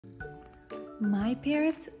My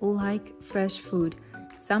parrots like fresh food.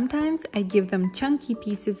 Sometimes I give them chunky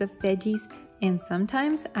pieces of veggies, and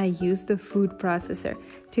sometimes I use the food processor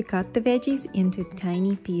to cut the veggies into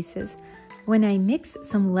tiny pieces. When I mix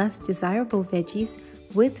some less desirable veggies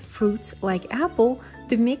with fruits like apple,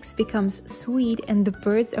 the mix becomes sweet and the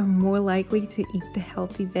birds are more likely to eat the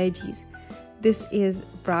healthy veggies. This is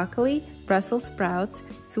broccoli, Brussels sprouts,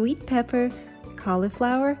 sweet pepper,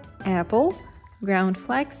 cauliflower, apple, ground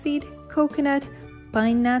flaxseed, coconut,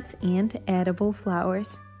 pine nuts, and edible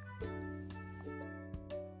flowers.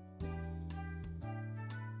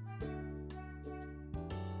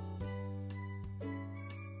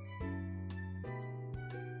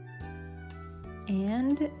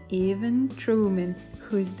 And even Truman,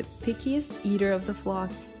 who is the pickiest eater of the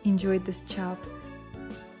flock, enjoyed this chop.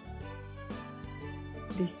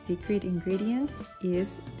 The secret ingredient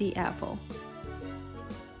is the apple.